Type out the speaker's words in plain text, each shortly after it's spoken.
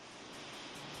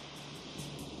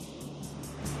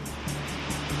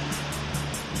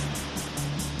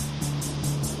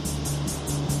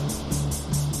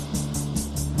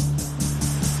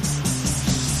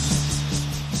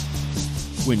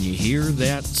When you hear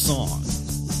that song,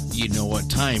 you know what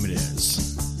time it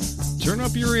is. Turn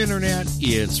up your internet.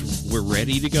 We're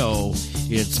ready to go.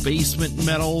 It's Basement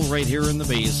Metal right here in the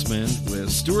basement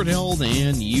with Stuart Held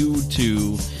and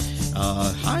U2.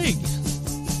 Hi.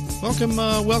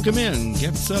 Welcome in.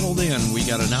 Get settled in. We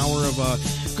got an hour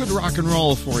of good rock and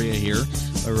roll for you here.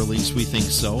 Or at least we think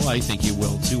so. I think you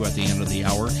will too at the end of the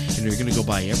hour. And you're going to go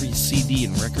buy every CD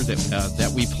and record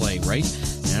that we play, right?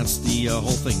 That's the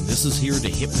whole thing. This is here to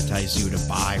hypnotize you to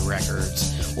buy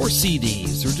records or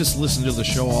CDs or just listen to the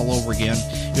show all over again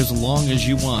as long as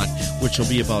you want, which will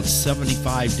be about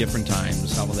 75 different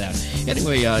times. How about that?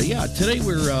 Anyway, today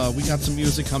we got some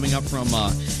music coming up from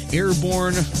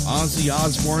Airborne, Ozzy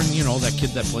Osbourne, you know, that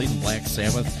kid that played in Black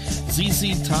Sabbath,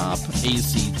 ZZ Top,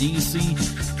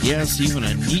 AC/DC, yes, even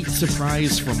a neat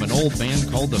surprise from an old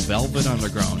band called the Velvet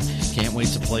Underground. Can't wait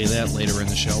to play that later in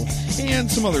the show,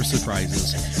 and some other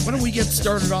surprises. Why don't we get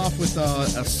started off with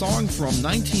a song from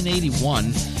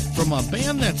 1981 from a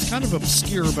band that's kind of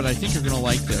obscure, but I think you're going to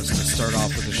like this to start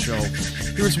off with the show.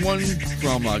 Here's one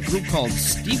from a group called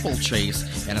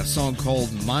Steeplechase and a song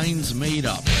called Minds Made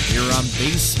Up here on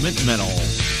Basement Metal.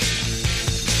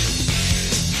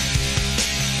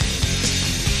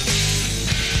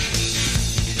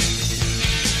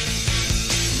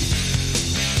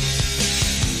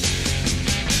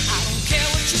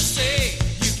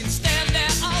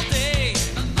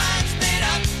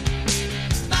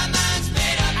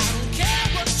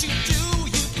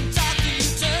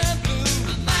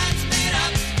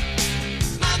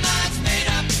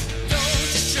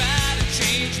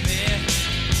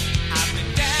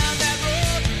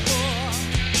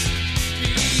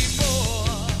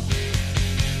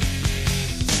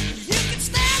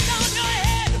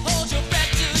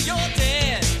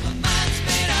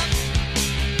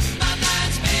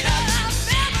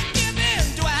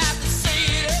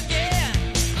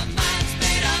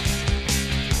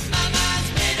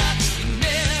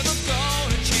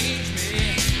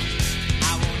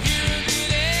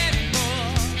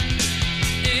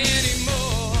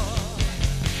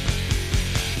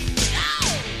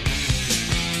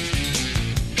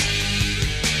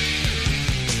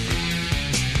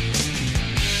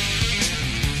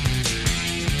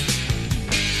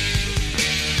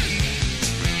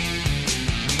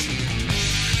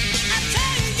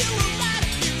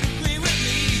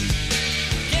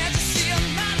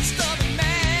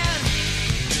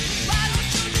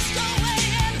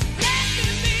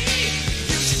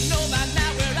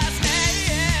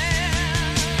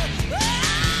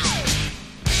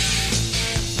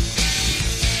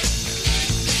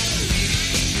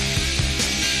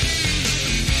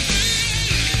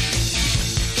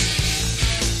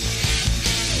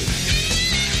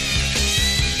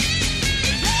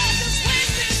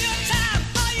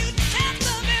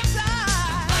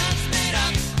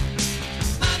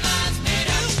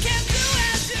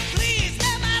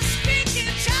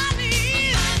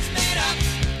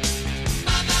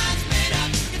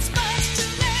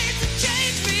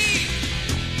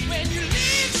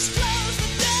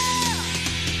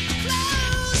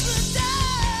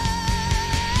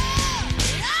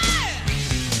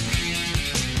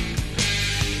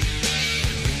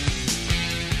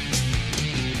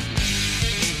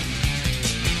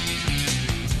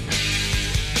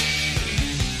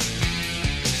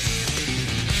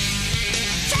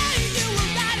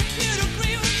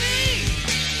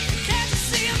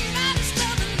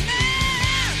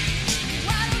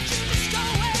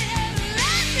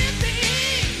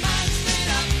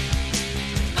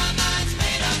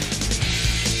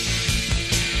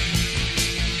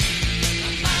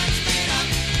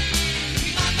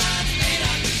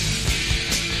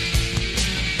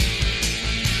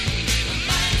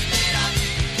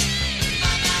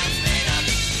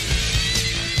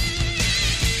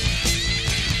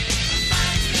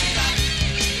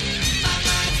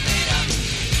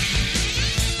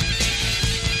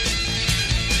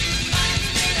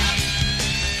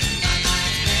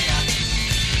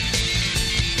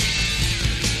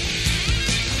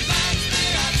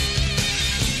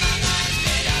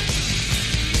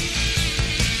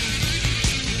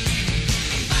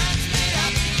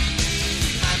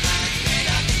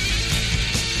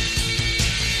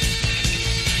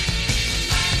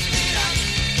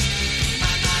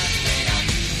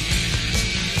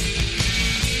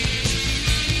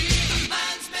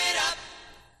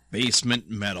 Basement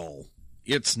Metal.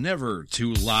 It's never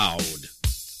too loud.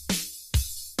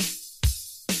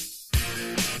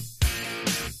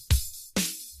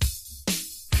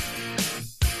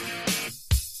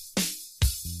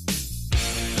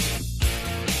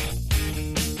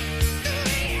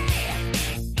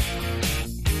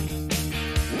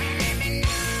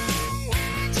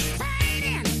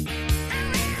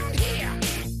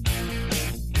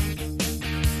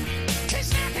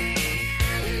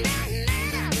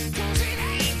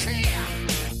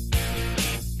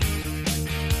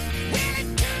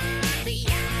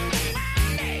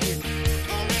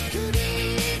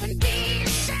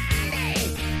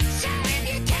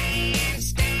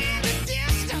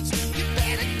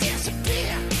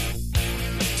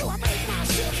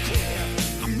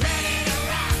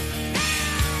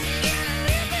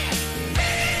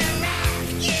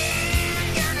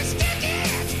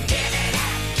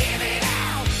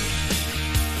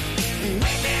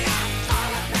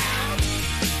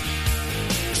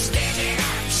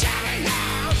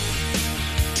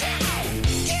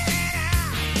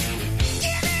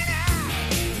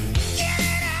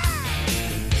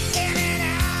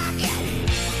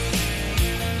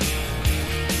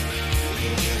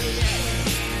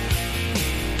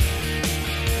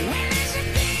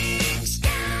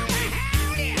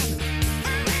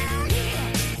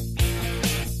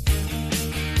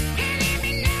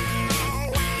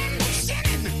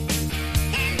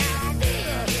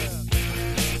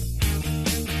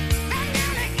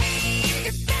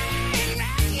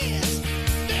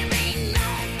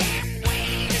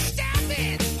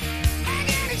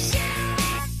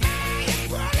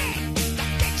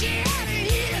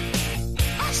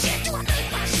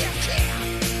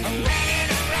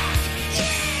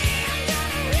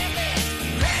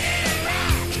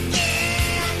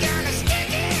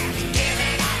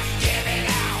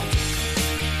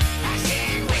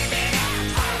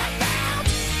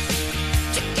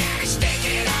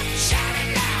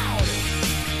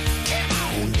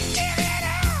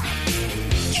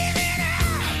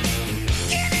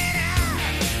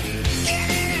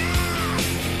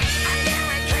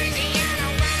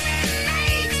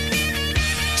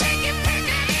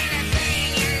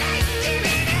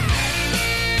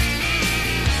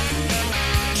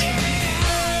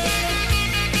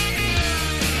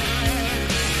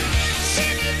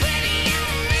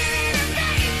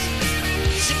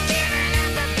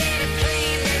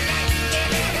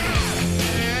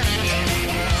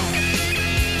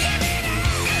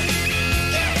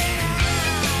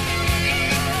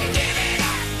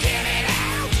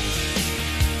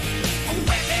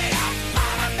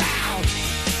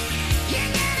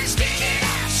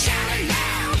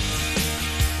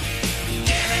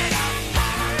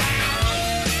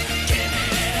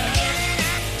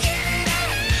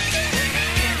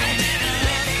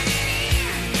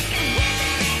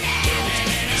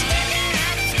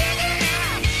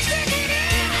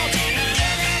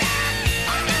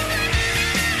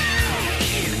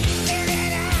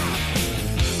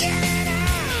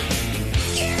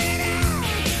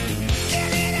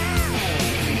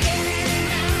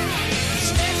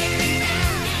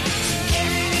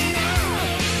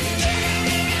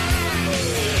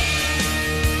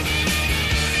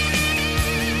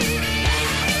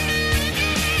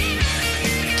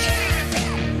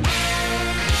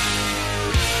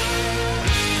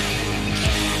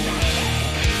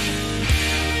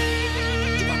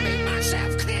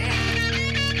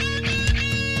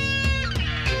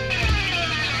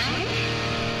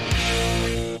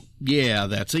 Yeah,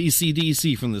 that's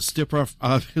AC/DC from the Stiff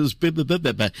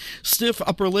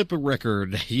Upper Lip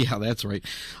record. Yeah, that's right.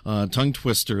 Tongue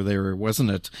twister there, wasn't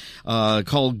it?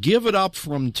 Called Give It Up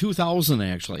from 2000,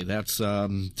 actually. That's,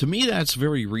 to me, that's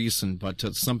very recent, but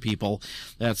to some people,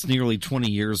 that's nearly 20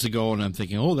 years ago, and I'm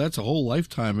thinking, oh, that's a whole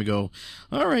lifetime ago.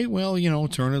 All right, well,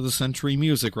 turn of the century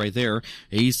music right there.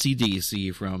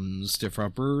 AC/DC from Stiff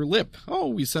Upper Lip. Oh,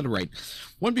 we said it right.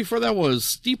 One before that was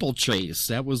Steeplechase.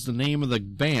 That was the name of the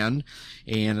band,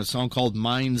 and a song called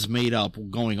Minds Made Up,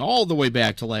 going all the way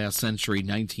back to last century,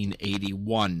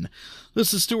 1981.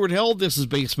 This is Stuart Hill. This is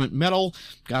Basement Metal.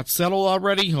 Got settled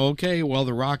already? Okay, well,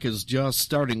 the rock is just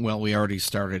starting. Well, we already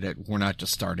started it. We're not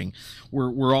just starting.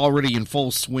 We're already in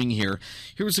full swing here.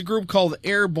 Here's a group called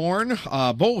Airborne.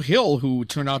 Beau Hill, who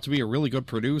turned out to be a really good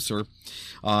producer.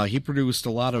 He produced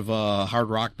a lot of hard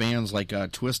rock bands like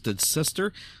Twisted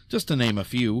Sister, just to name a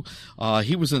few.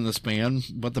 He was in this band,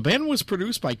 but the band was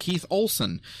produced by Keith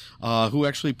Olsen, who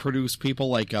actually produced people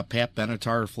like Pat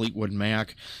Benatar, Fleetwood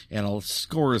Mac, and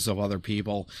scores of other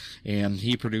people, and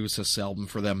he produced this album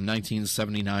for them in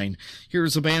 1979.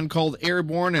 Here's a band called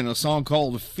Airborne and a song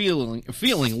called Feeling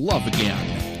Love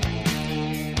Again.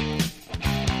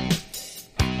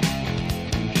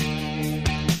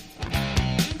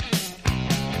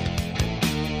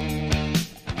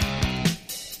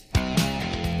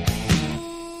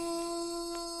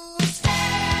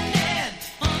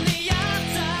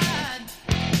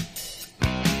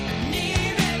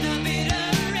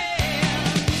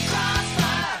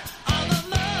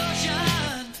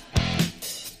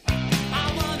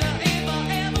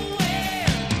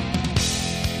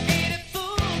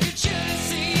 Fool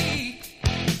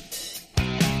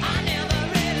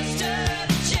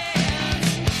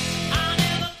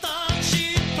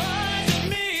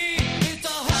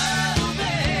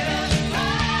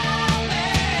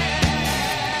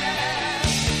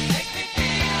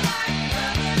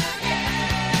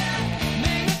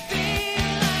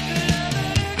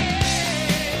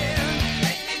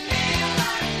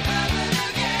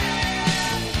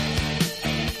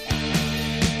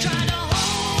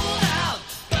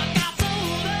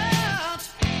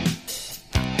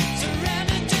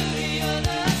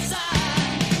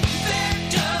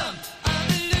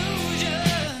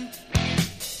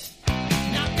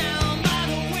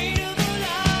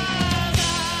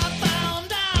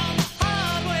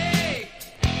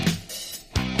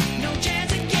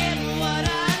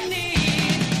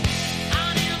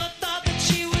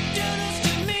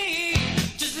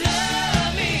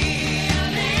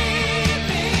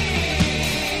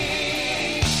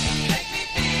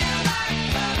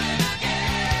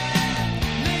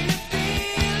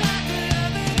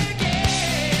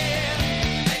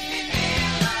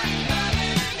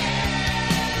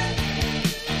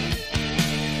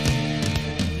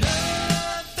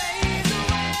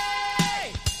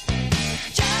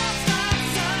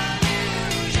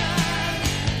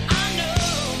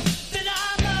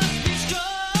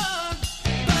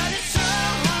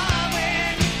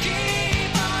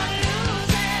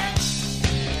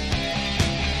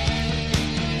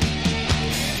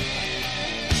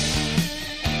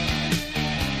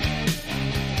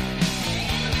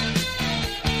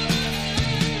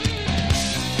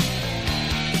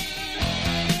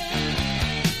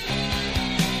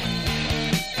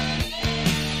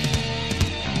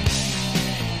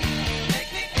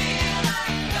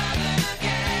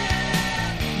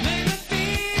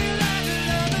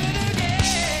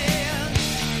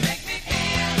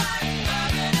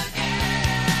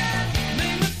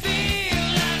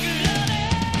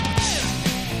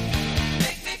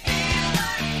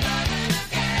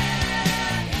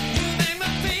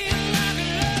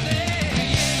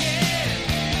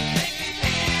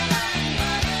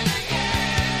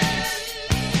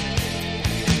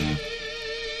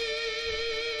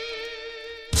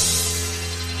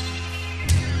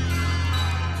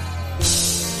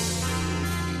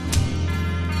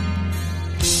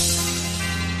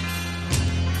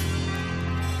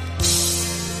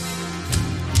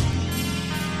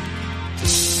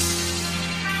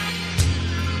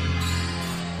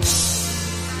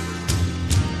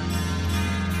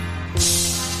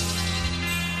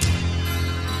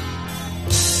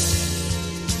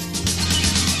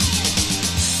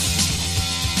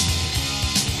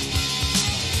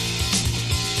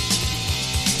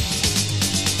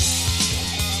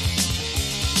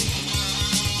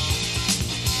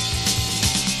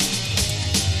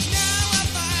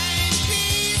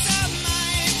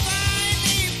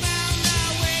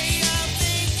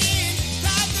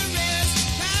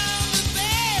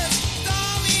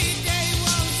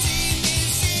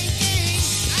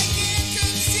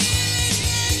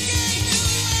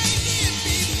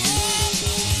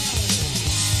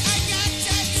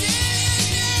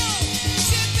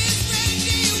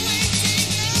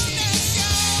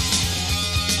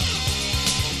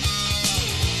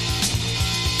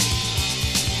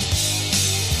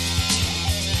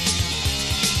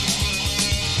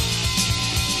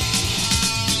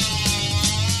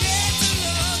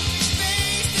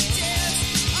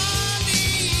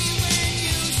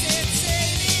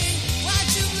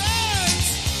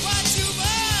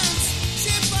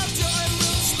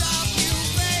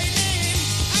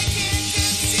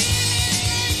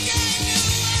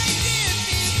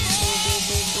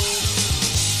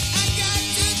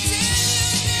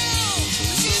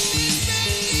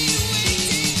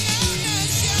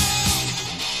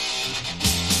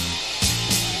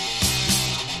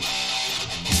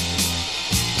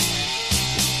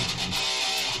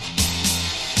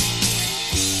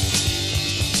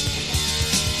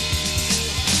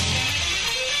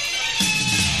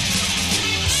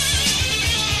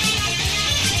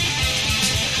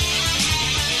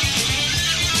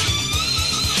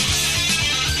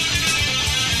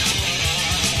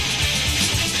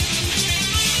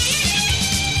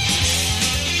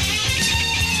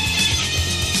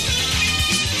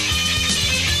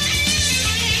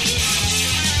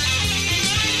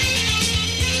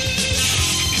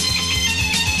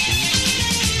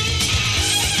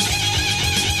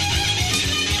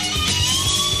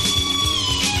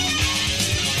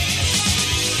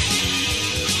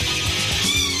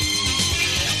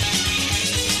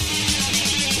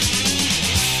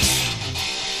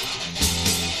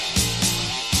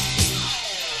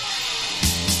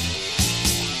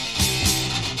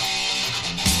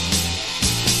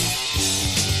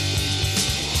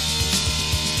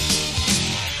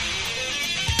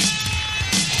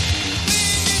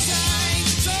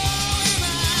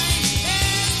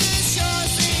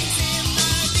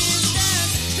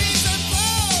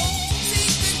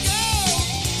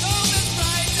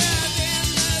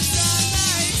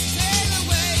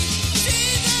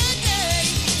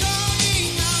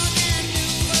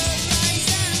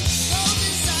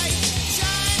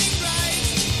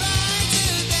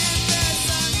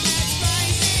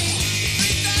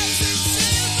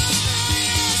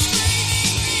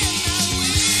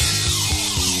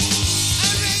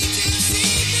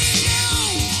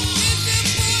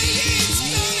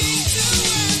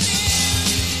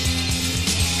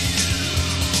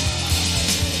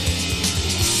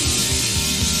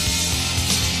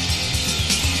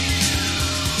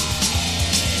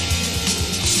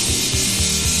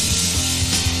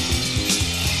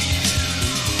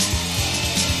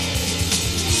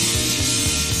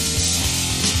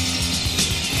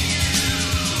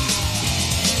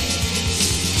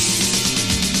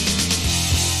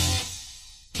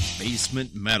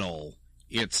Basement Metal.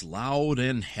 It's loud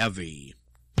and heavy.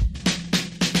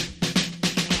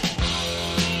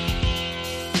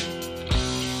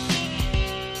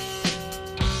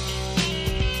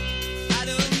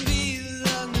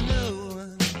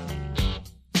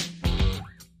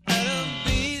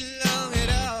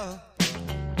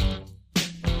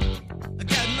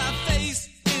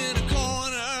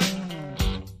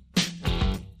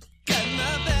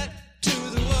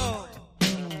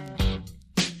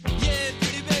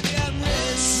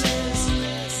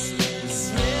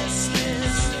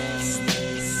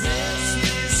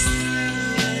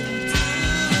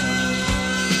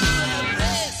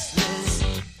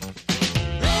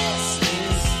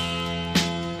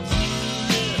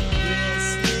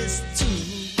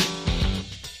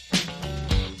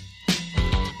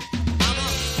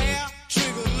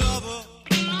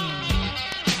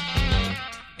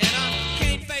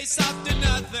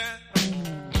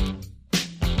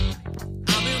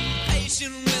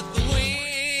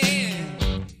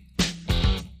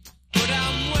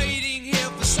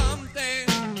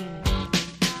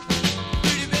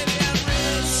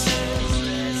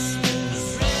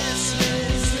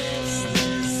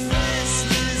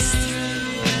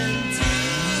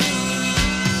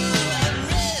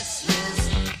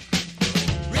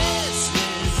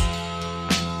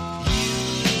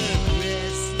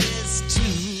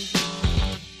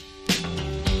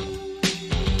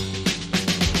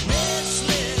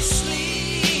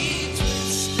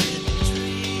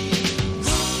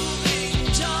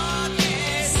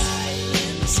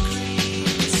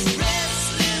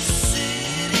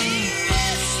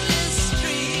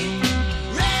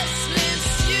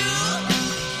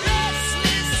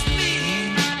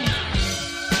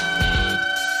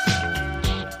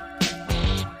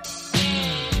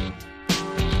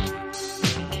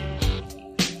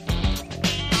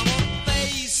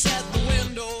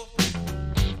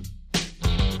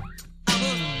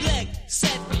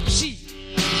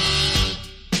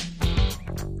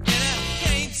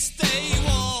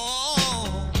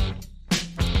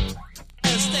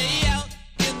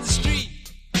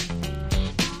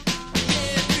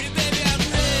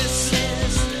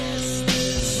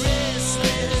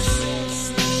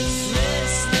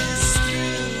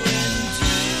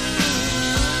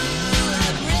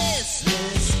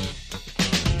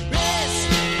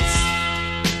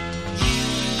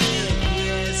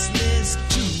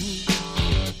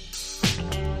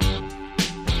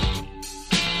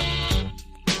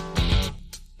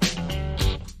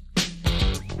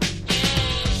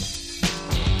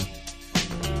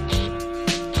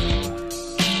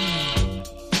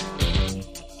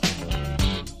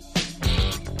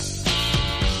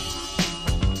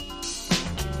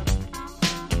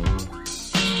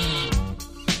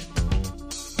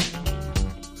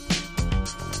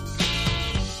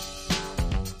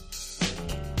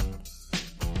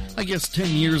 I guess 10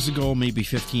 years ago, maybe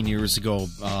 15 years ago,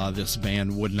 this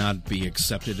band would not be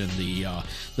accepted in the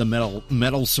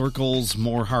metal circles,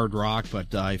 more hard rock,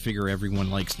 but I figure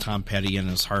everyone likes Tom Petty and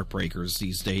his Heartbreakers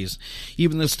these days.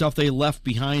 Even the stuff they left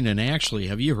behind, and actually,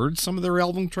 have you heard some of their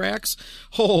album tracks?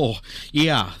 Oh,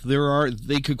 yeah,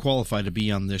 they could qualify to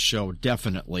be on this show,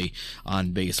 definitely,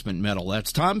 on Basement Metal.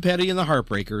 That's Tom Petty and the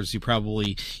Heartbreakers. You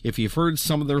probably, if you've heard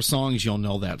some of their songs, you'll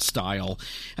know that style.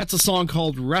 That's a song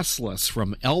called Restless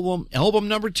from album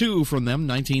number 2 from them,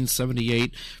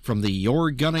 1978, from the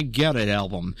You're Gonna Get It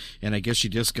album. And I guess you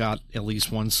just got at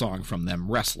least one song from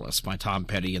them, Restless by Tom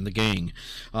Petty and the Gang,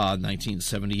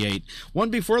 1978. One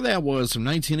before that was from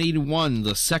 1981,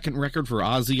 the second record for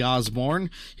Ozzy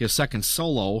Osbourne, his second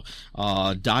solo,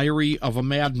 Diary of a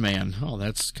Madman. Oh,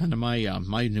 that's kind of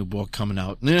my new book coming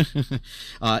out.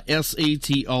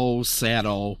 S-A-T-O,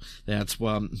 Sado. That's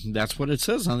what it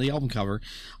says on the album cover.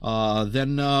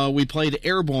 Then we played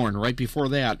Airborne right before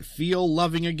that. Feel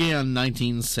Loving Again,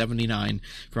 1979,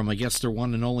 from I guess their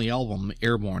one and only album,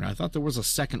 Airborne. I thought there was a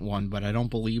second one, but I don't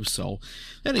believe so.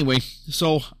 Anyway,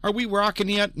 so are we rocking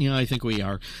yet? Yeah, I think we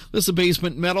are. This is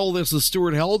Basement Metal. This is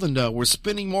Stuart Held, and we're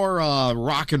spinning more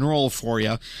rock and roll for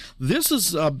you. This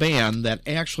is a band that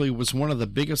actually was one of the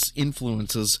biggest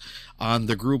influences on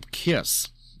the group Kiss.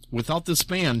 Without this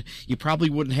band, you probably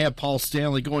wouldn't have Paul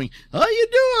Stanley going, "How you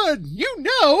doing? You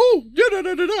know,"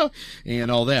 da-da-da-da-da, and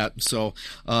all that. So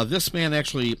this band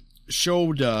actually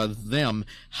showed them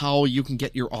how you can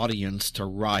get your audience to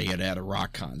riot at a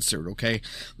rock concert, okay?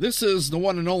 This is the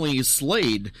one and only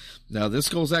Slade. Now, this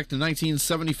goes back to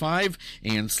 1975,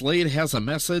 and Slade has a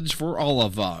message for all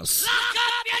of us. Lock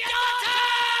up your daughters!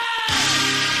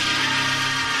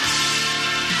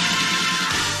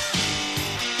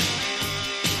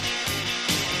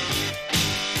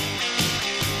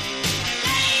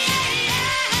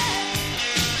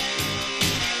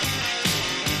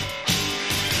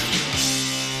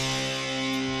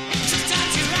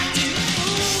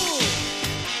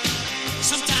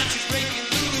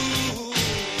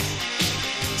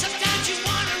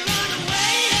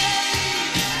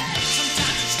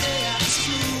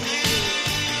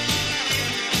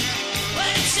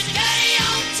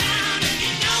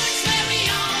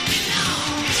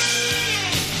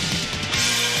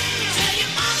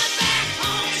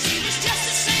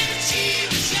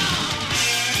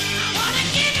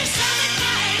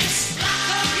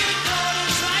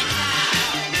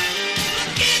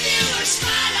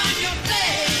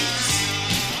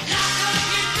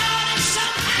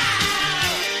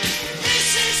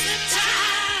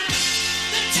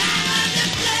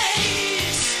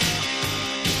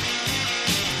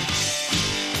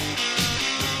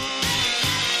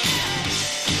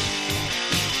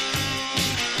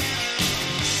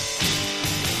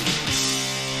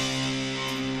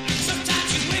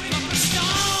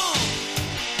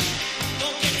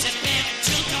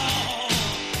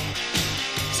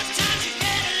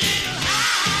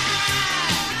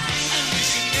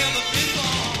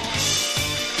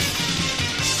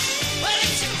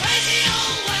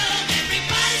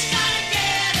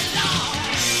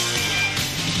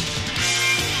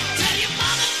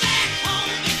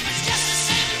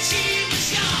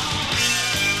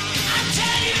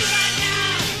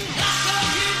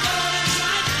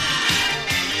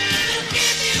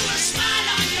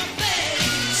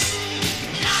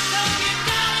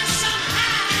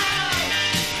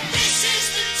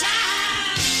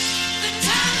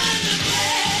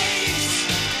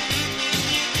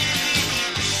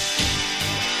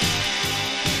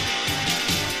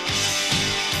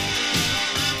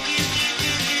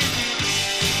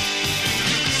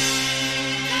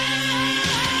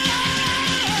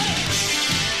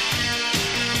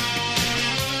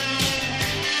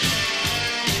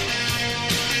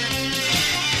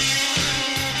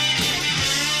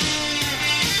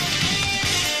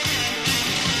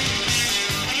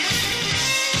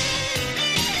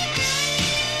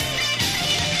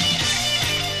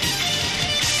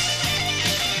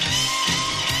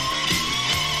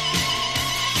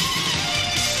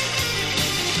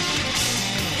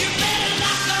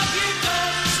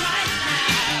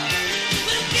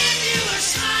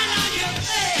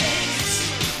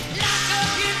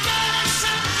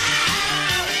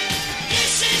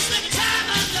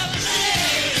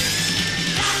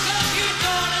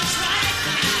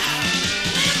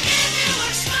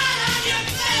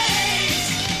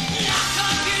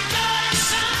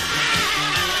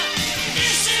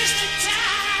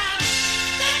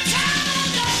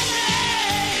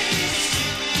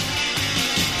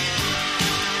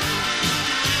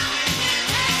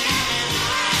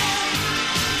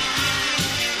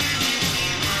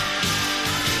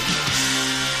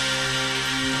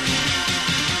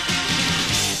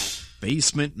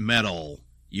 Basement Metal.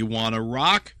 You want to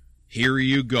rock? Here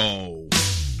you go.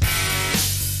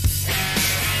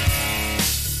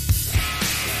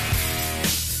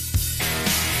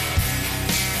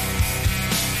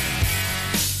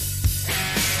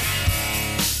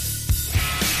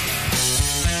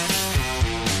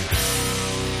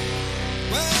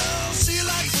 Well, she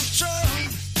likes a truck.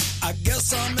 I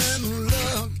guess I'm in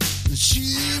luck.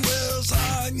 She wears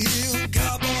high-heel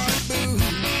cowboy boots.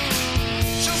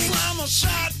 She'll slam a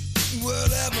shot,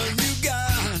 whatever you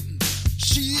got.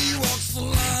 She walks the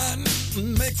line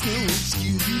and makes no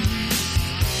excuse.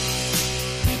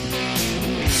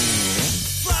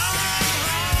 Fly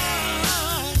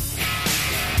high.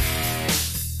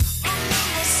 I'm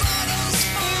never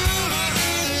satisfied.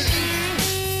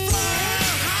 Fly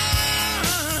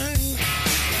high.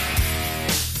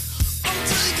 I'm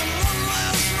taking one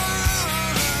last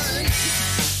ride.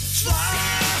 Fly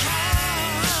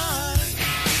high.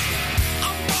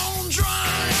 I'm bone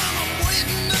dry and I'm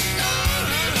waiting to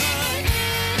die.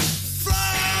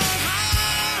 Fly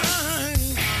high.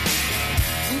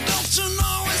 Don't you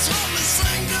know it's only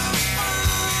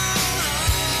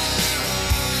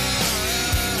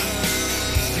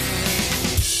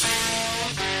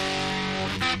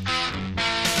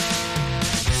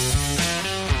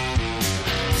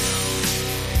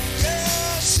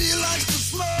Yeah, she likes to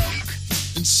smoke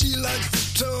and she likes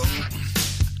to talk.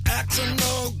 Asking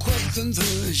no questions,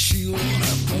 she won't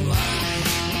have to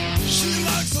lie. She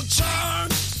likes a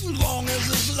chance, as long as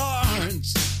it's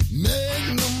large. Make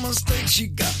no mistake, she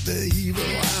got the evil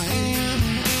eye.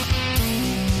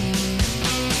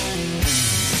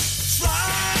 Fly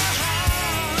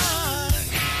high.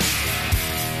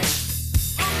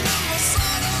 I'm never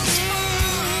satisfied.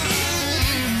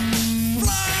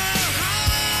 Fly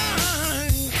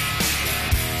high.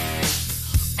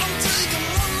 I'm taking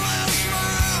one last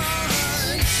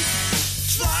ride.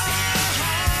 Fly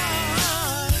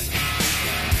high.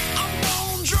 I'm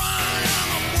bone dry and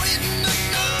I'm waiting to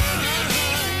die.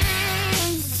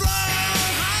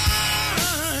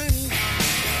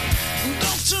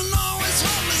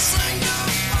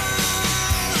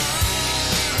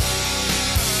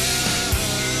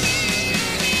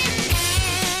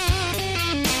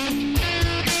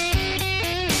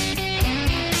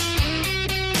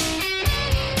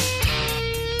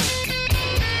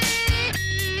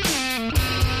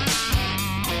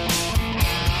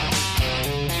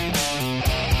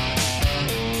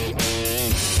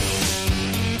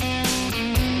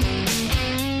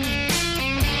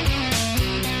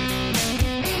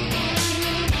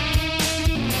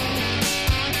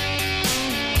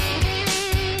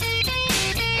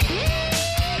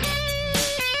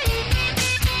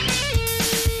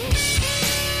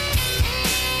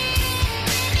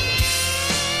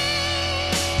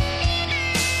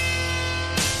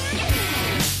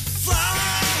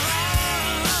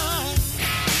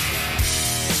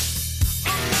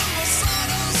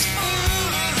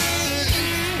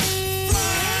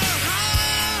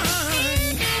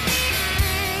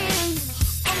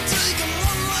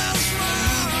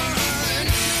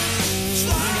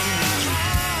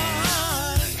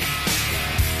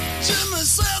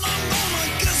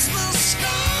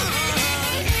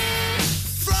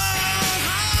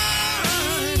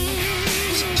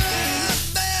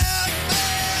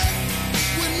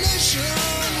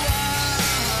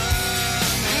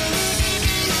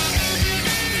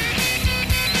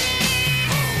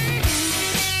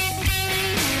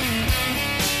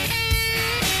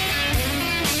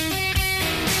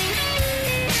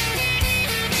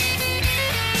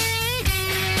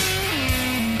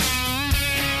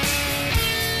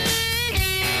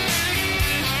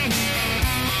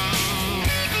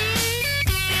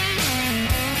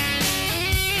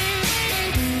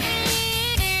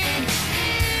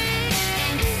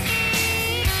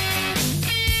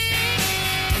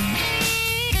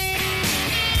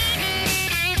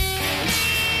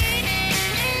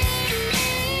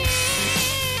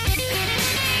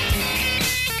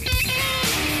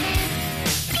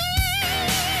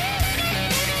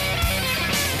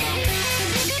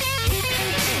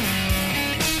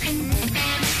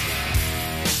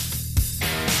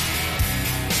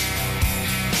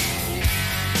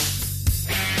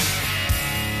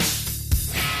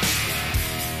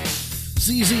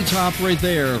 ZZ Top right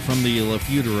there from the La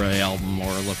Futura album,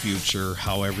 or La Future,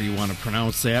 however you want to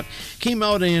pronounce that. Came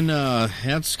out in,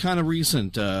 that's kind of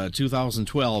recent,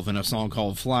 2012, in a song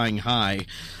called Flying High.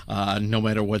 No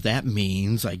matter what that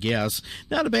means, I guess.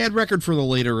 Not a bad record for the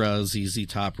later ZZ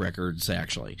Top records,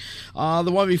 actually.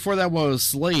 The one before that was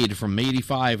Slade from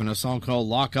 85 in a song called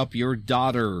Lock Up Your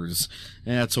Daughters.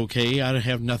 That's okay, I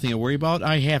have nothing to worry about.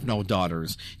 I have no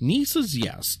daughters. Nieces,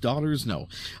 yes. Daughters, no.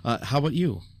 How about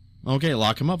you? Okay,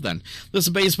 lock him up then. This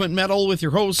is Basement Metal with your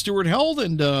host, Stuart Held,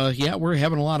 and yeah, we're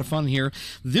having a lot of fun here.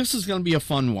 This is going to be a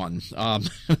fun one.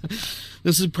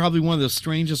 This is probably one of the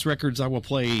strangest records I will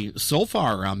play so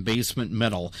far on Basement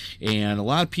Metal, and a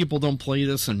lot of people don't play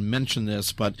this and mention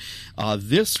this, but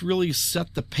this really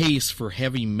set the pace for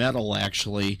heavy metal,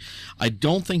 actually. I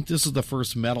don't think this is the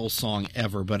first metal song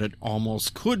ever, but it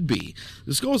almost could be.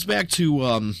 This goes back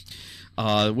to...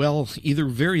 well, either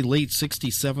very late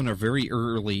 67 or very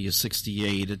early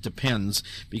 68. It depends,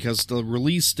 because the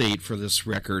release date for this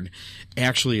record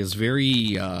actually is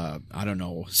very, I don't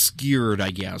know, skewed,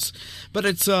 I guess. But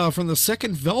it's from the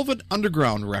second Velvet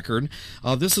Underground record.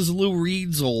 This is Lou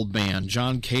Reed's old band.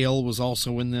 John Cale was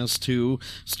also in this, too.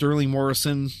 Sterling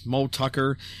Morrison, Moe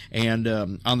Tucker. And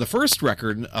on the first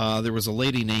record, there was a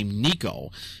lady named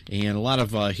Nico. And a lot of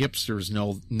hipsters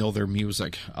know their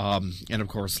music. And, of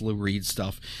course, Lou Reed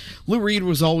stuff. Lou Reed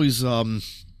was always, I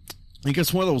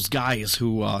guess, one of those guys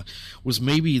who was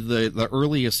maybe the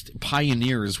earliest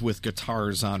pioneers with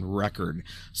guitars on record.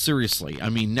 Seriously. I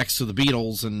mean, next to the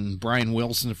Beatles and Brian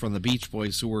Wilson from the Beach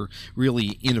Boys, who were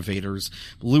really innovators,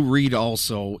 Lou Reed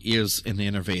also is an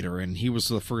innovator, and he was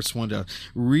the first one to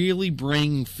really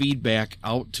bring feedback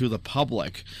out to the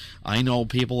public. I know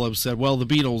people have said, well, the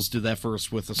Beatles did that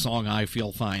first with the song I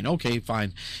Feel Fine. Okay,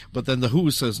 fine. But then the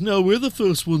Who says, no, we're the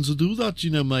first ones to do that,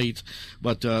 you know, mate.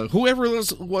 But whoever was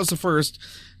the first,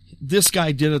 this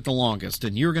guy did it the longest,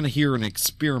 and you're going to hear an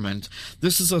experiment.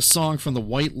 This is a song from the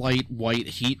White Light, White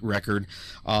Heat record,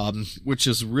 which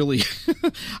is really,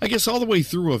 I guess, all the way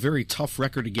through a very tough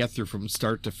record to get through from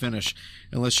start to finish,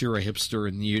 unless you're a hipster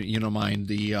and you don't mind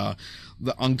the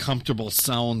uncomfortable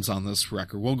sounds on this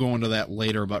record. We'll go into that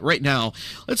later, but right now,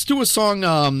 let's do a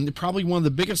song, probably one of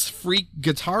the biggest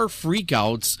guitar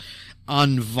freakouts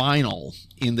on vinyl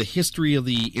in the history of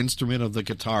the instrument of the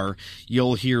guitar.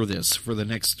 You'll hear this for the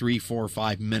next 3, 4,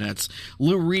 5 minutes.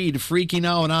 Lou Reed freaking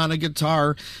out on a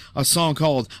guitar, a song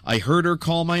called I Heard Her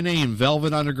Call My Name,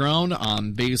 Velvet Underground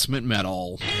on Basement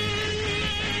Metal.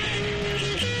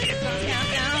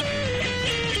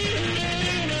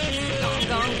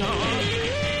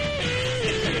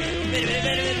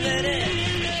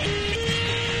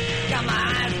 Got my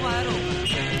eyes wide open.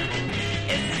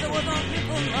 It's just I was on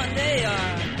people Monday.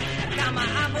 Got my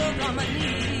eyeballs on my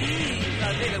knees.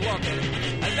 I really walking.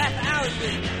 I got the hours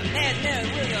with Mad Mary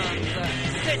Williams.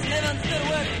 Said she never understood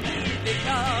what it means, because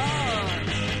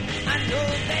I know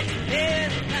that you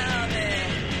cares about me.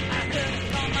 I heard you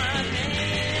call my name.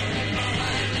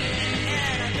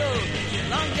 And I know she's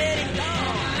long dead and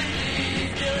gone.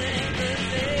 Still it ain't the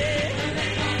same.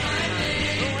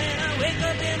 But when I wake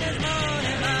up in this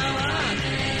morning,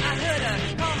 I heard her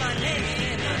call my name.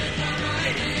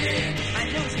 I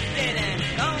know she's dead and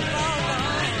long gone.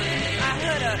 I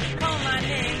heard her call my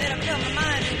name, then I felt my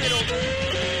mind a bit open.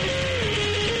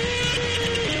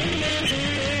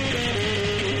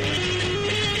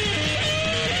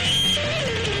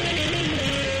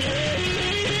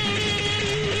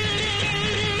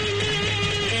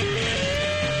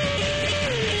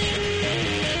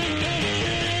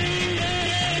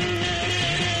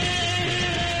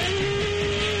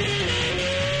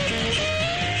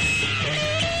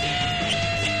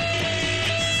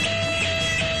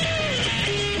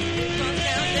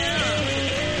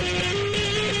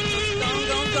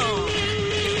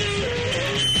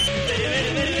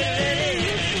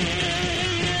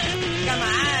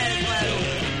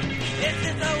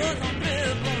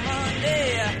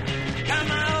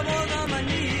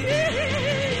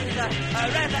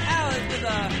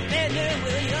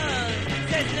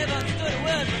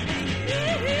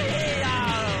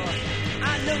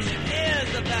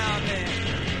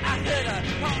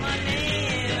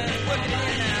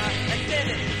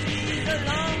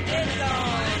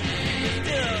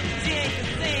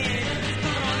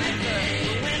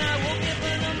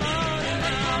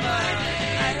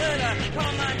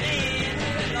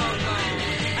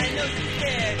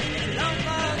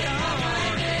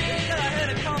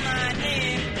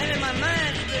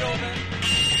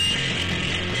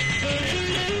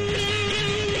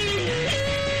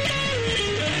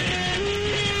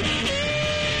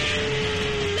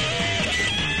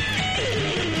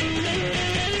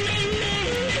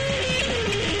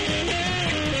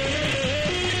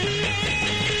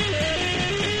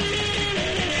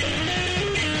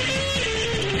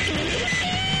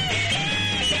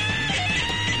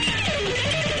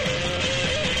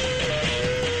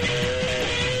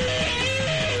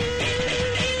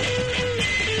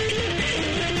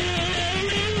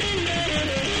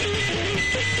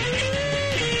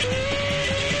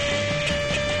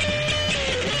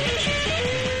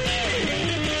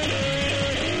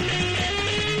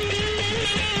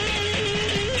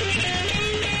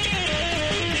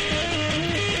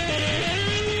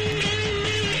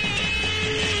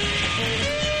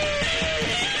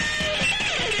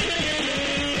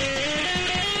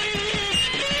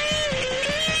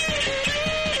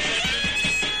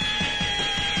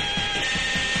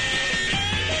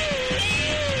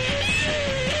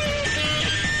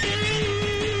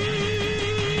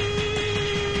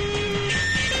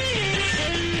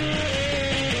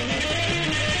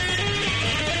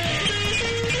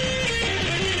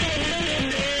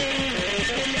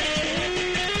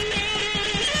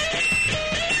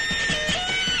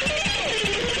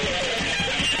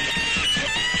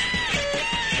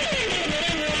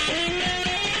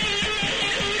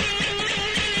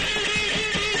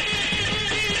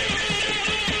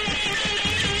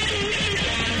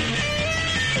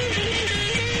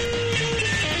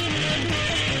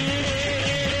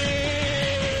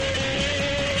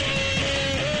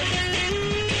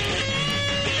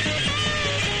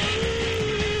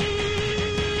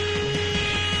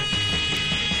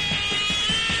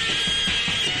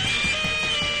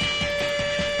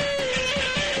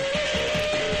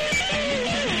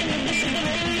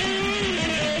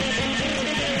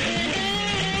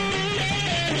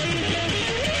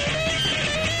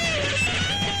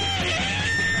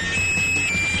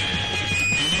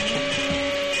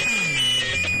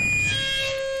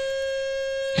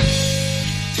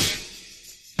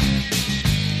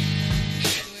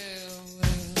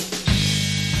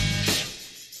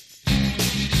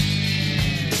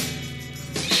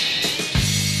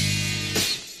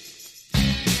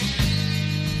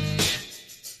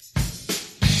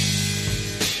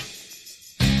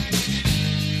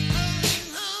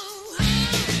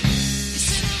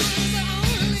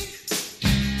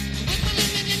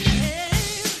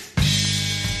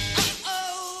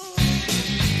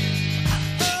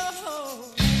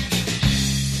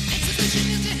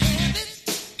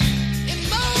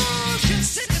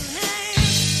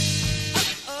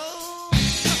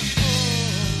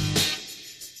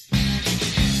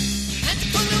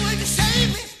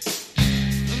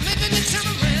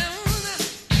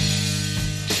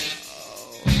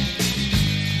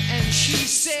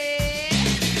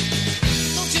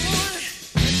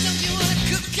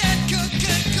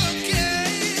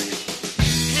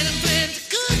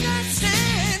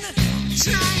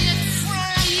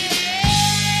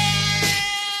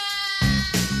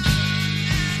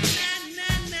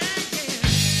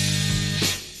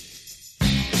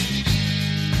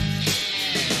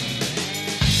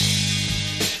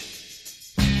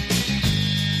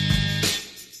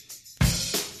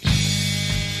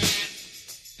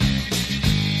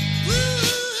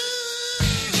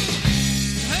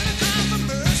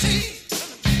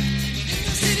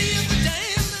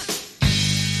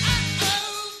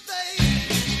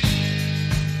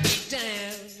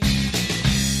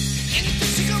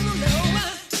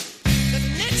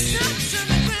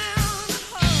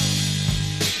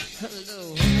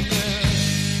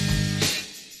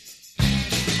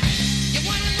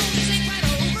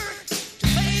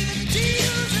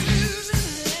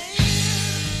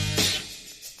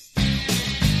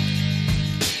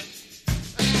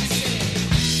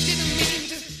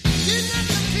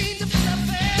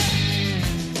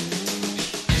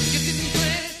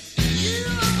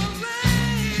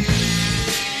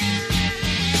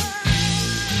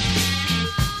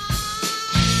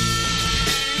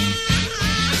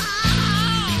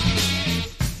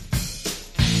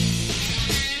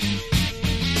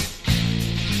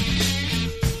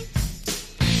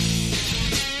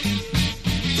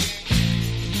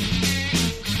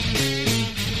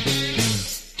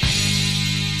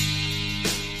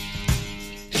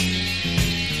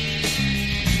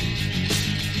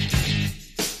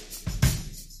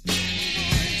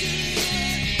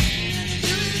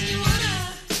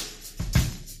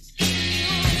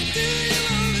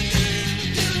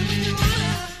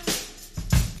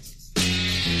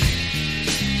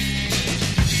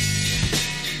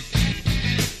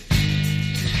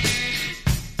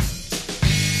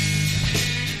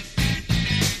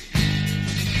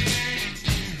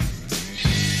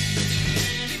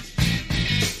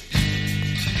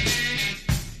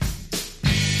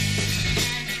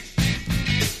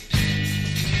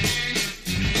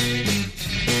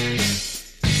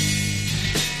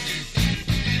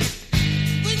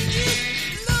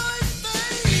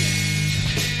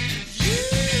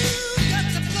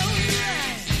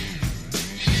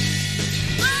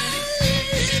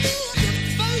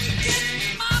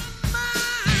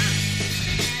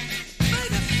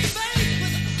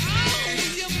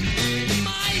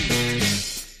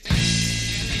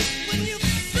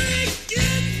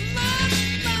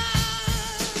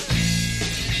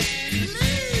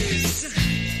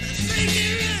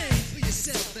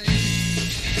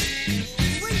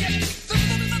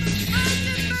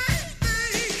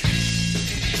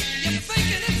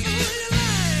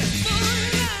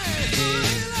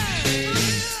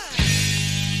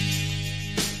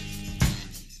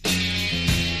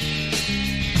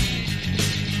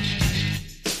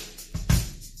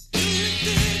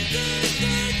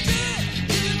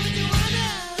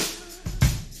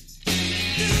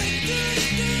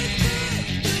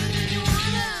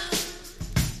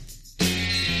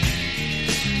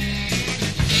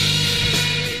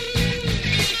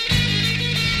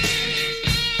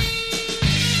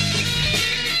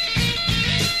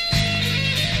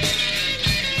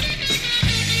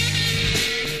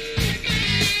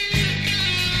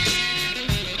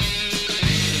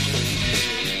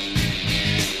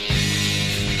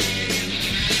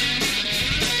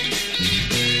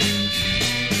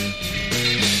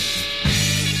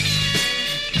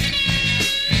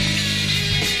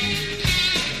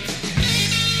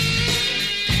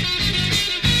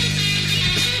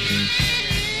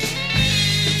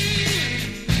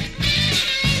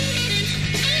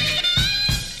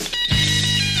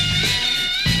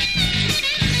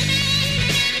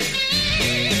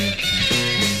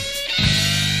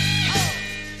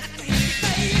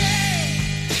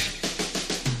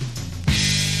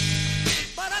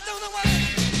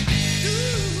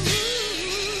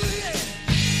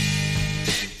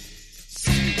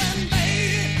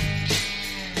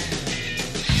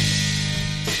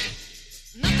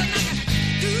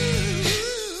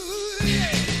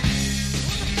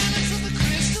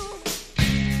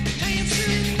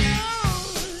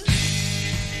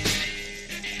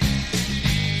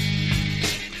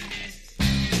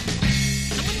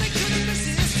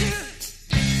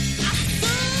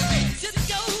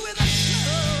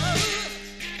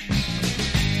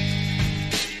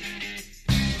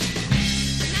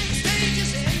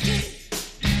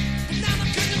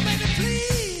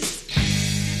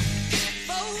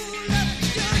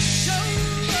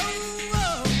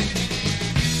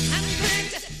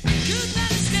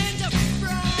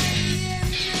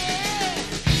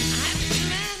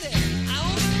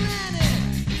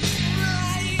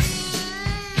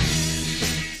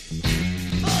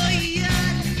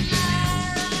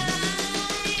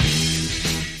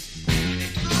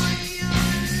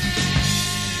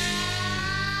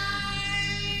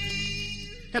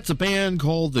 That's a band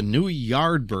called the New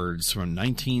Yardbirds from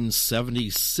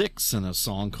 1976 and a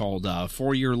song called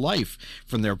For Your Life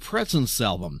from their Presence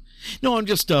album. No, I'm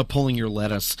just pulling your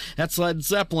lettuce. That's Led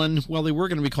Zeppelin. Well, they were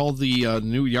going to be called the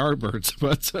New Yardbirds,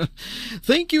 but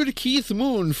thank you to Keith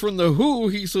Moon from The Who.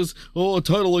 He says, oh, a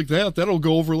title like that, that'll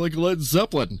go over like Led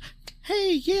Zeppelin.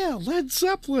 Hey, yeah, Led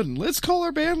Zeppelin. Let's call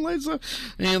our band Led Zeppelin.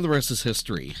 And the rest is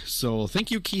history. So thank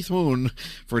you, Keith Moon,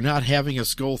 for not having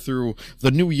us go through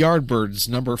the New Yardbirds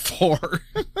number 4.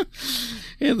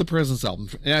 And the Presence album.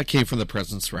 That came from the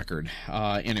Presence record.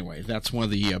 Anyway, that's one of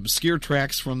the obscure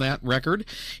tracks from that record.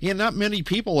 And not many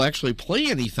people actually play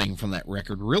anything from that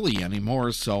record really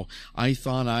anymore. So I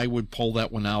thought I would pull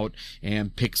that one out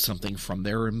and pick something from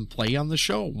there and play on the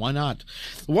show. Why not?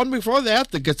 The one before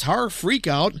that, the Guitar Freak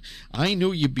Out. I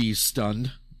knew you'd be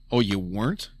stunned. Oh, you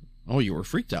weren't? Oh, you were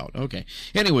freaked out. Okay.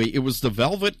 Anyway, it was the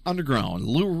Velvet Underground.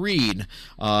 Lou Reed,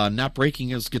 not breaking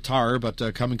his guitar, but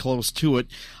coming close to it.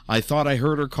 I Thought I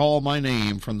Heard Her Call My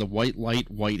Name from the White Light,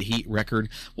 White Heat record.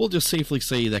 We'll just safely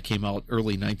say that came out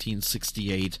early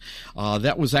 1968.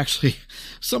 That was actually,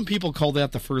 some people call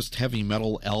that the first heavy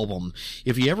metal album.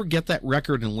 If you ever get that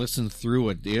record and listen through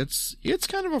it, it's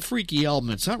kind of a freaky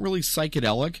album. It's not really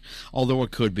psychedelic, although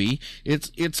it could be.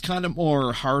 It's kind of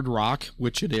more hard rock,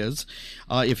 which it is.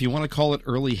 If you want to call it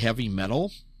early heavy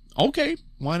metal, okay,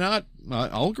 why not?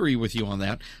 I'll agree with you on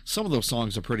that. Some of those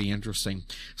songs are pretty interesting.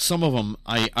 Some of them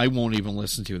I won't even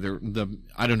listen to.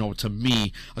 I don't know, to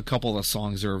me, a couple of the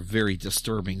songs are very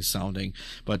disturbing sounding.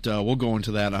 But we'll go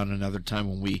into that on another time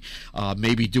when we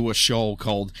maybe do a show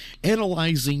called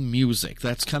Analyzing Music.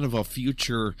 That's kind of a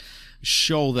future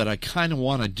show that I kind of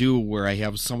want to do where I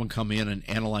have someone come in and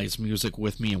analyze music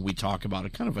with me and we talk about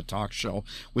it. Kind of a talk show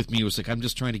with music. I'm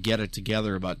just trying to get it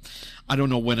together, but I don't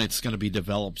know when it's going to be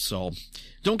developed, so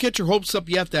don't get your hopes up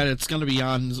yet that it's going to be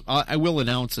on. I will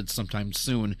announce it sometime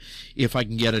soon if I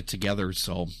can get it together,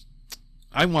 so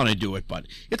I want to do it, but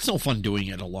it's no fun doing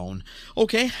it alone.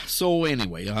 Okay, so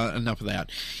anyway, enough of that.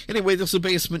 Anyway, this is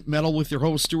Basement Metal with your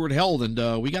host, Stuart Held,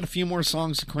 and we got a few more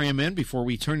songs to cram in before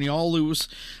we turn you all loose,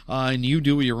 and you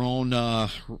do your own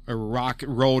rock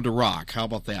road to rock. How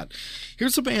about that?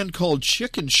 Here's a band called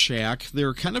Chicken Shack.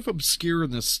 They're kind of obscure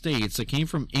in the States. They came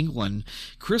from England.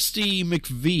 Christy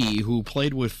McVie, who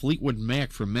played with Fleetwood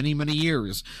Mac for many, many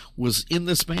years, was in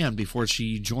this band before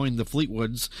she joined the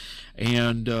Fleetwoods,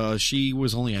 and she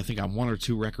was only, I think, on 1 or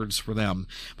 2 records for them.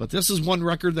 But this is one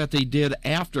record that they did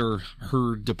after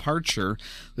her departure.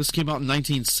 This came out in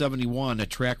 1971, a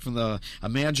track from the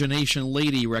Imagination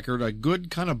Lady record, a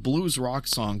good kind of blues rock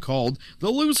song called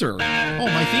The Loser. Oh,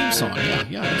 my theme song.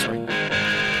 Yeah, that's right. Yeah.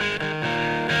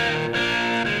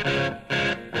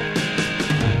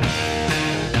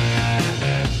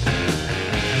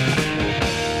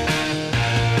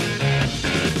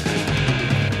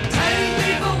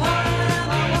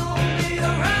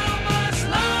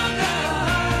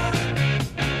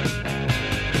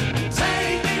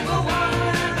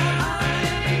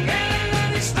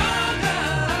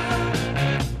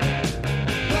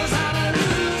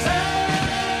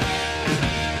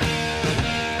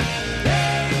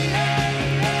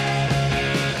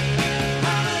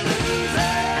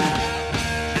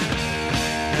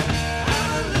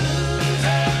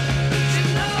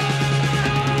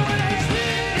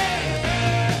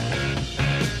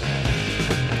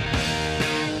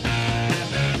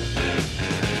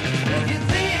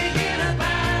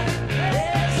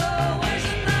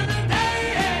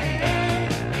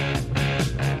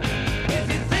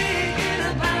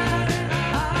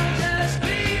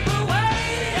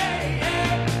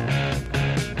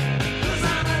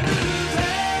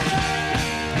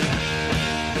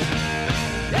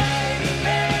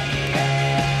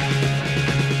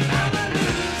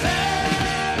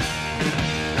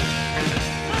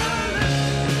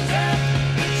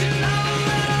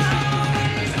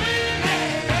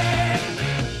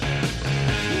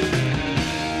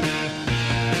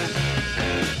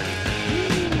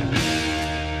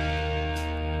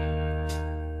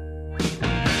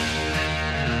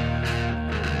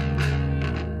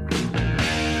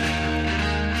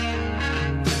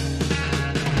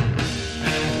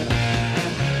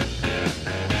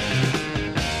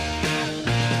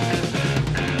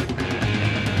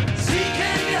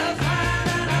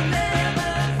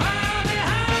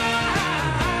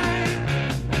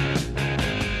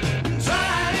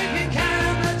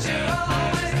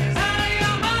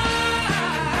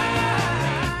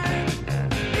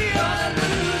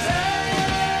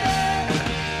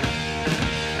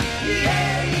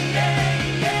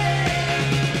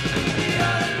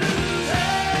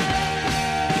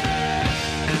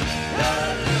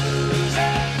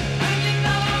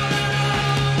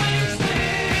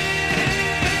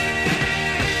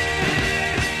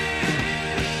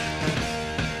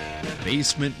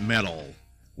 Basement Metal.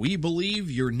 We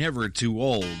believe you're never too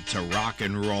old to rock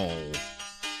and roll.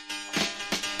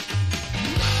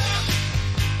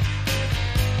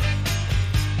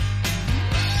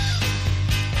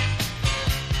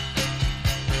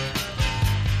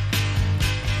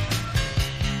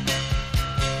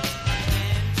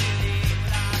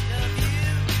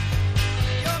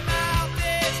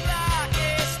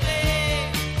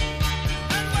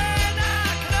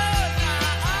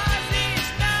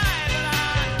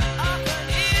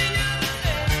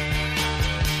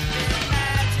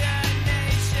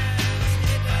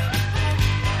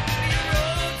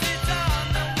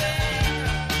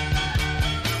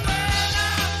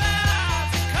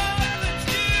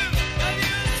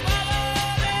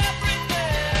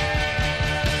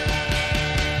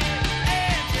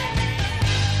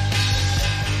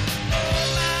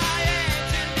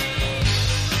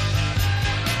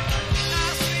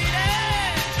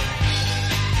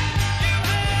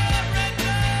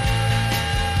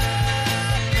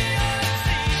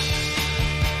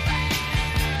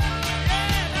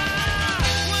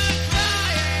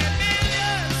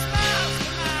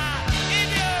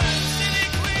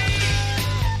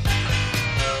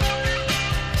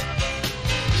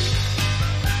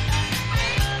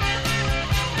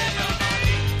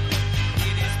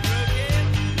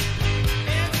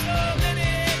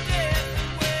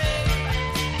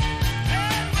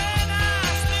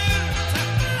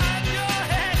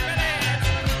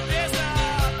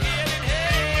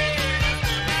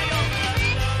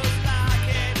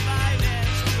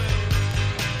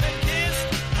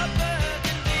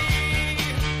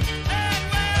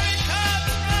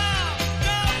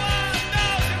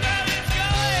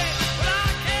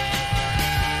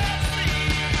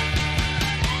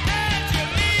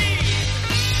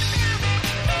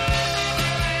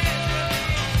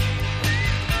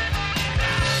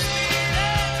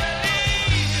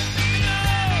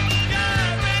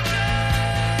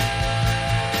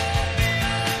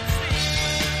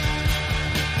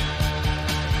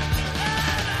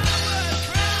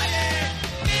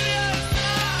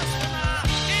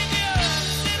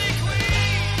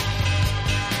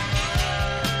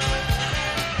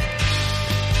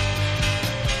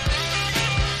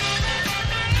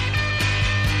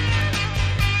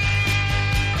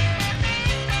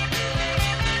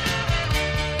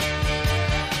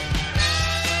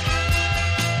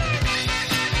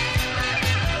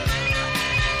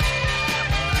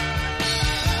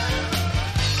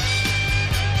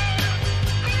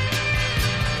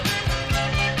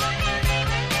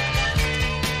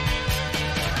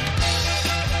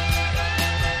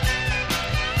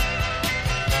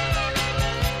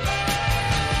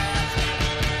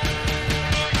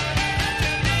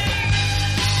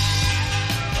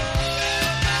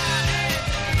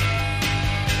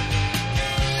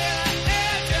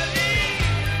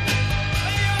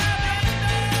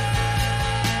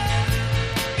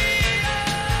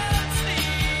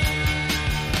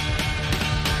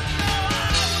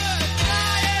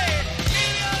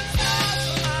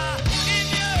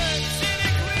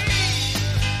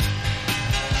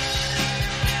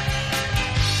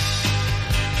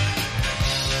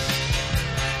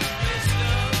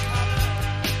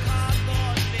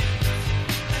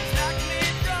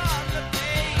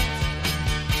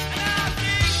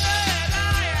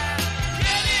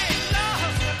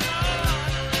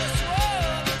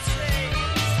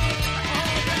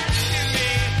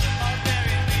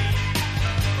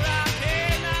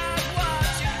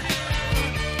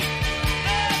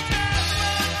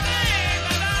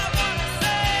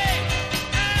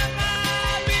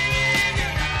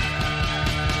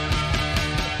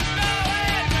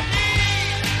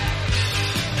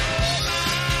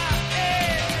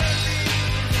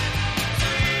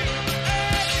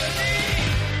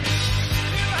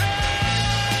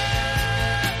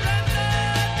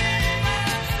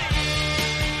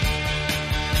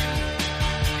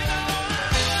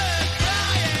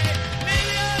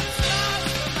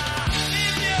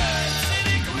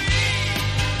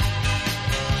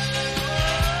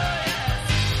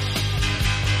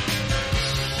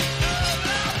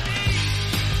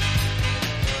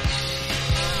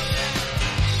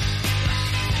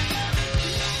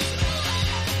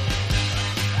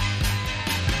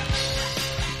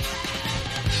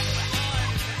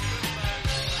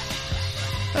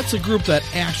 That's a group that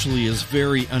actually is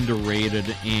very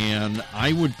underrated, and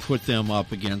I would put them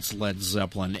up against Led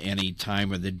Zeppelin any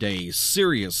time of the day.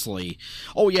 Seriously.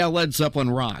 Oh yeah, Led Zeppelin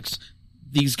rocks.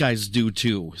 these guys do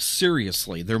too.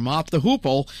 Seriously, they're Mott the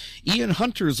Hoople, Ian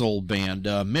Hunter's old band.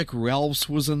 Mick Ralphs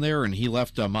was in there, and he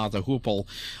left Mott the Hoople,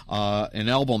 an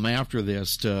album after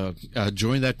this, to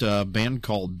join that band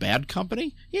called Bad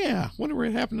Company. Yeah, wonder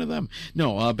what happened to them.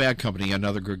 No, Bad Company,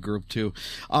 another good group too.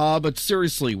 But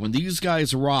seriously, when these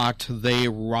guys rocked, they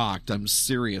rocked. I'm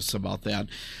serious about that.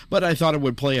 But I thought I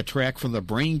would play a track from the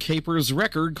Brain Capers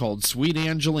record called Sweet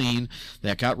Angeline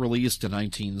that got released in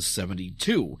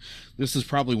 1972. This is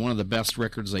probably one of the best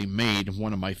records they made,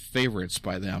 one of my favorites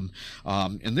by them.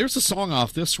 And there's a song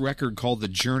off this record called The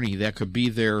Journey that could be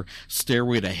their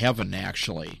Stairway to Heaven,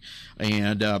 actually.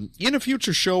 And in a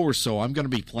future show or so, I'm going to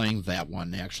be playing that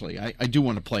one, actually. I do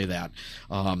want to play that.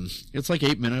 It's like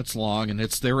 8 minutes long, and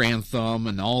it's their anthem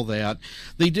and all that.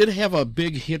 They did have a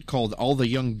big hit called All the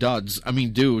Young Dudes,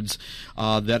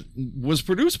 that was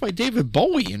produced by David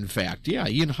Bowie, in fact. Yeah,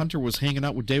 Ian Hunter was hanging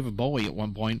out with David Bowie at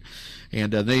one point,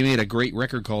 and they made a great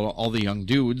record called All the Young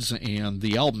Dudes, and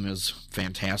the album is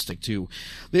fantastic, too.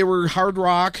 They were hard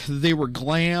rock, they were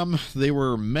glam, they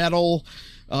were metal,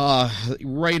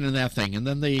 right in that thing. And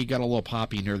then they got a little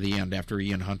poppy near the end after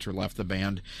Ian Hunter left the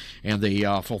band, and they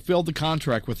fulfilled the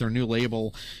contract with their new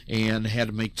label and had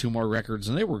to make 2 more records,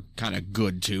 and they were kind of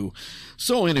good too.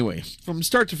 So anyway, from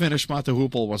start to finish, Mott the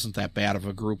Hoople wasn't that bad of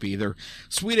a group either.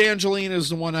 Sweet Angeline is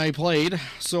the one I played.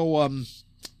 So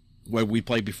what we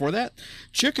played before that,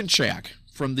 Chicken Shack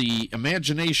from the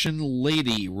Imagination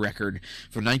Lady record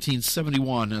from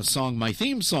 1971, a song, my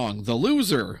theme song, The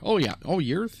Loser. Oh, yeah. Oh,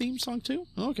 your theme song, too?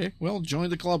 Okay. Well, join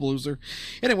the club, loser.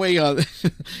 Anyway,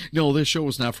 no, this show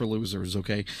is not for losers,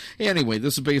 okay? Anyway,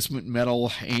 this is Basement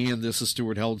Metal, and this is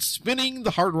Stuart Held spinning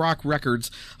the hard rock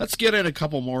records. Let's get in a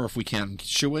couple more if we can,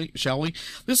 shall we?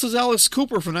 This is Alice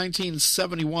Cooper from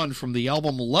 1971 from the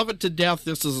album Love It to Death.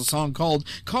 This is a song called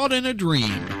Caught in a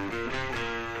Dream.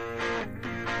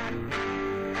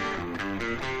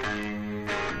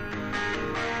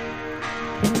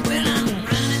 When I'm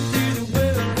running through the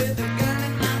world with a gun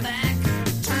in my back,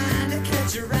 trying to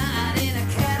catch a ride in a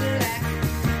Cadillac.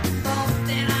 Thought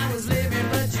that I was living,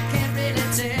 but you can't really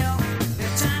tell.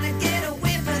 They're trying to get a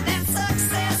whiff of that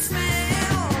success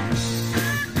smell.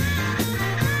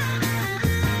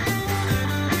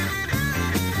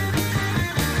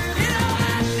 You know,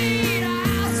 I need a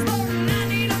houseboat and I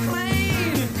need a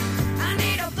plane. I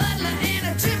need a butler and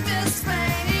a trip to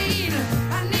Spain.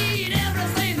 I need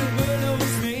everything the world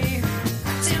owes me. I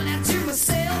tell that to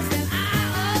myself and I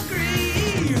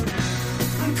agree.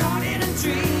 I'm caught in a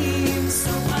dream,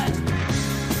 so what?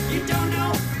 You don't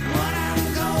know what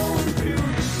I'm going through.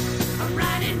 I'm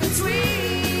right in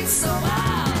between, so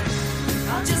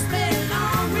I'll just play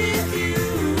along with you.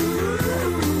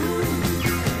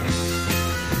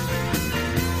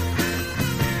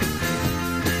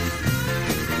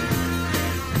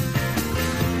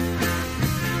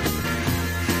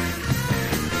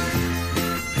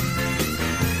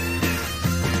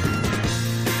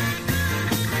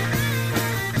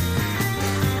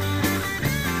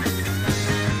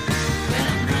 When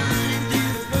I'm running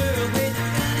through the world with a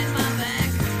gun in my back,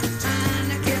 trying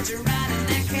to catch a ride in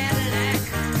that Cadillac.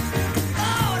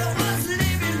 Thought I was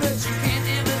living, but you can't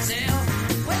ever tell.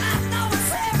 When I thought was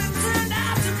heaven turned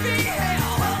out to be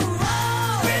hell. Whoa,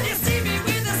 whoa. When you see me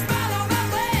with a smile on my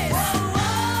face, whoa,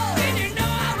 whoa. Then you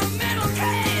know I'm a mental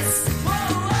case. Whoa,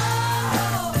 whoa,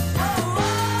 whoa, whoa,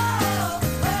 whoa.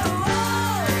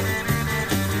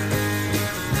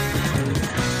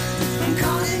 I'm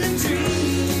caught in a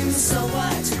dream, so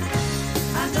what?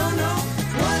 I don't know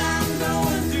what I'm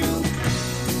going through.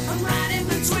 I'm right in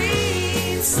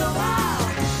between, so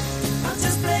I'll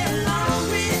just play along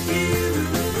with you.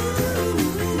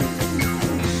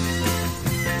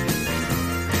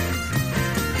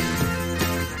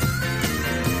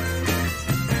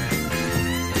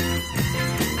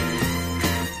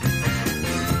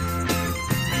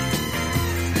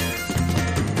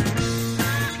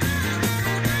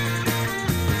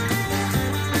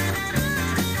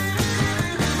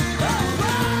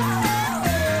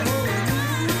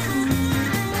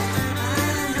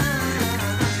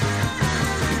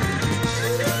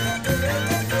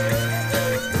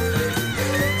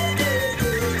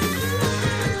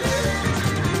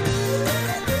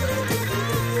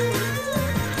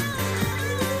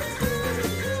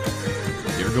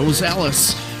 There goes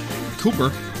Alice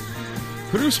Cooper.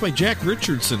 Produced by Jack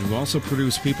Richardson, who also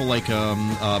produced people like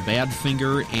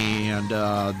Badfinger and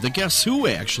the Guess Who,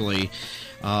 actually.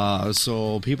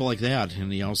 So people like that.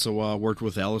 And he also worked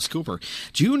with Alice Cooper.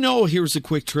 Do you know, here's a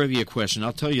quick trivia question.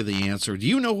 I'll tell you the answer. Do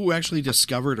you know who actually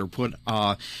discovered or put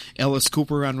Alice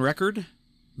Cooper on record?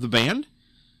 The band?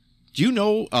 Do you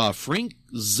know Frank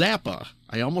Zappa.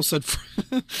 I almost said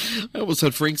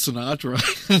Frank Sinatra.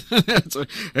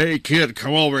 Hey, kid,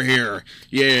 come over here.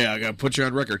 Yeah, I got to put you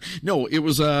on record. No, it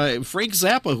was Frank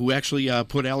Zappa who actually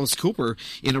put Alice Cooper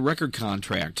in a record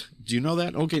contract. Do you know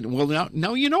that? Okay, well,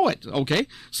 now you know it, okay?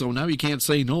 So now you can't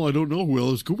say, no, I don't know who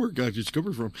Alice Cooper got his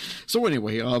cover from. So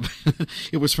anyway,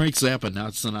 it was Frank Zappa,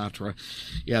 not Sinatra.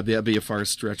 Yeah, that'd be a far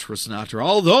stretch for Sinatra.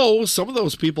 Although, some of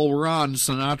those people were on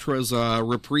Sinatra's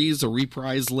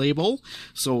reprise label,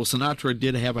 so Sinatra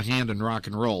did have a hand in rock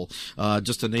and roll.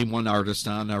 Just to name one artist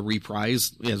on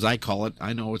reprise, as I call it.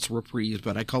 I know it's reprise,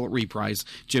 but I call it reprise.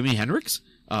 Jimi Hendrix,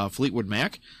 Fleetwood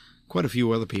Mac. Quite a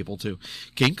few other people, too.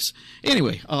 Kinks.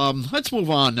 Anyway, let's move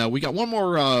on. We got one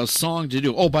more song to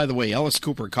do. Oh, by the way, Alice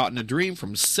Cooper, Caught in a Dream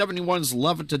from 71's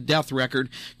Love It to Death record.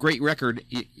 Great record.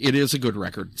 It is a good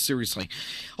record. Seriously.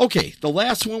 Okay, the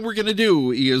last one we're going to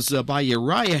do is by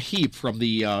Uriah Heep from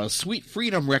the Sweet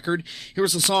Freedom record.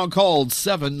 Here's a song called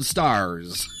 7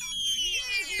 Stars.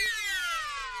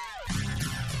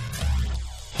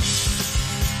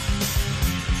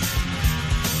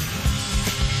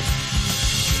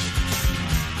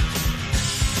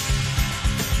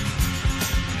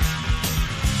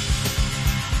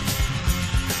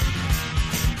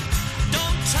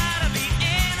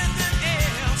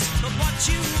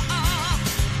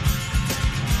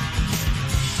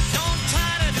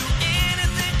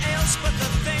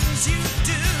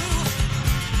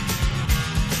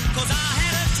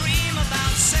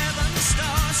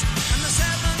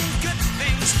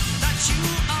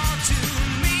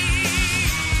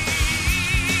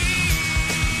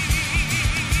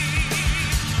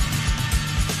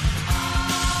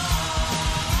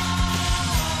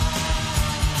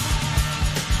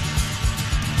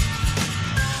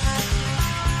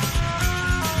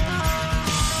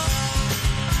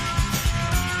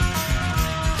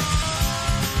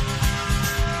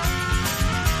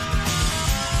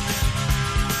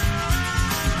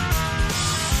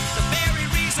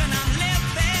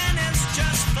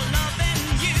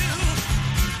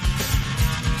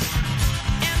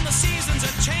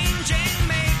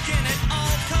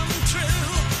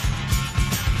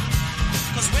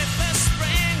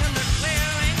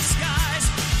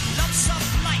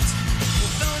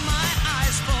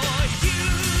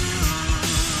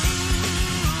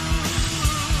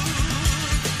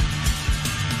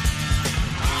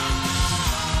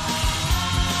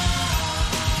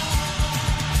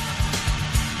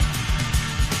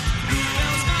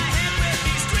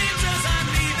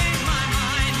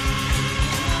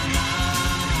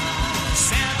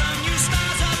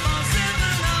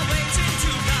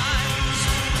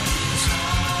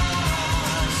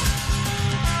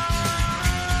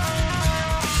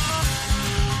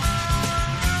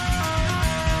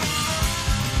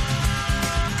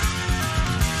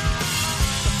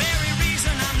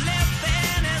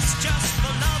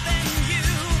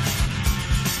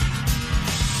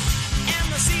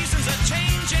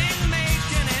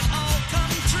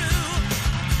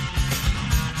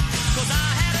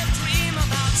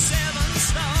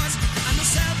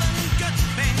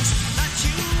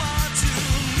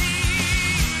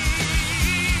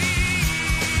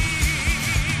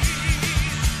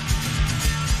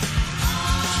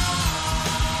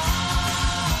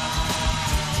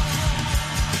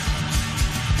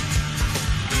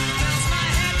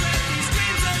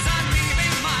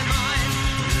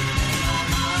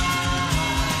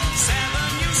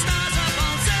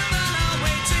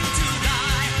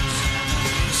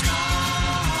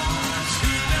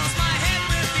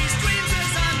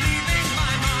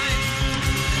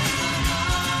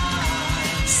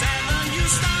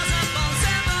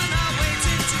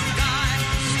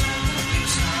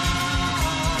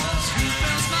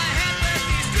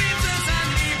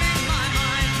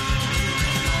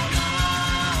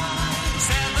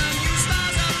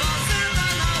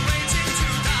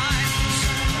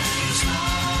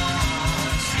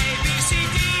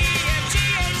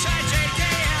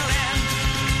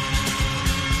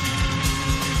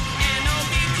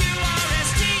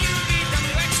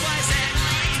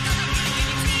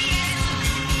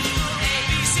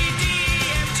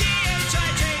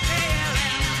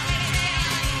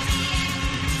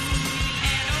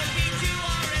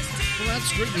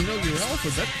 You know your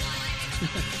alphabet.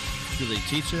 Do they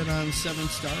teach it on 7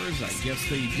 Stars? I guess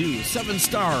they do. 7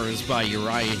 Stars by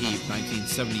Uriah Heep,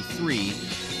 1973,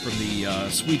 from the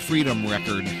Sweet Freedom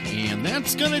record. And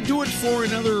that's going to do it for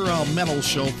another metal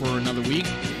show for another week.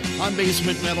 On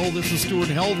Basement Metal, this is Stuart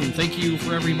Held, and thank you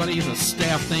for everybody. The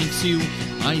staff thanks you.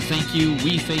 I thank you.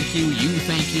 We thank you. You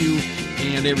thank you.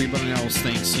 And everybody else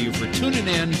thanks you for tuning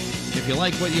in. If you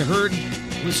like what you heard,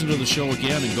 listen to the show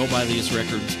again and go buy these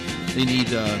records. They need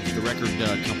the record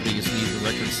companies need the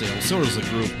record sales. So does the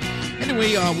group.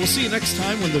 Anyway, we'll see you next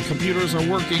time when the computers are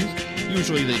working.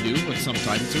 Usually they do, but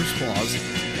sometimes there's flaws.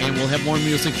 And we'll have more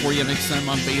music for you next time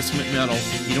on Basement Metal.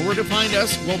 You know where to find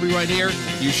us. We'll be right here.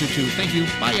 You should too. Thank you.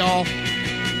 Bye, y'all.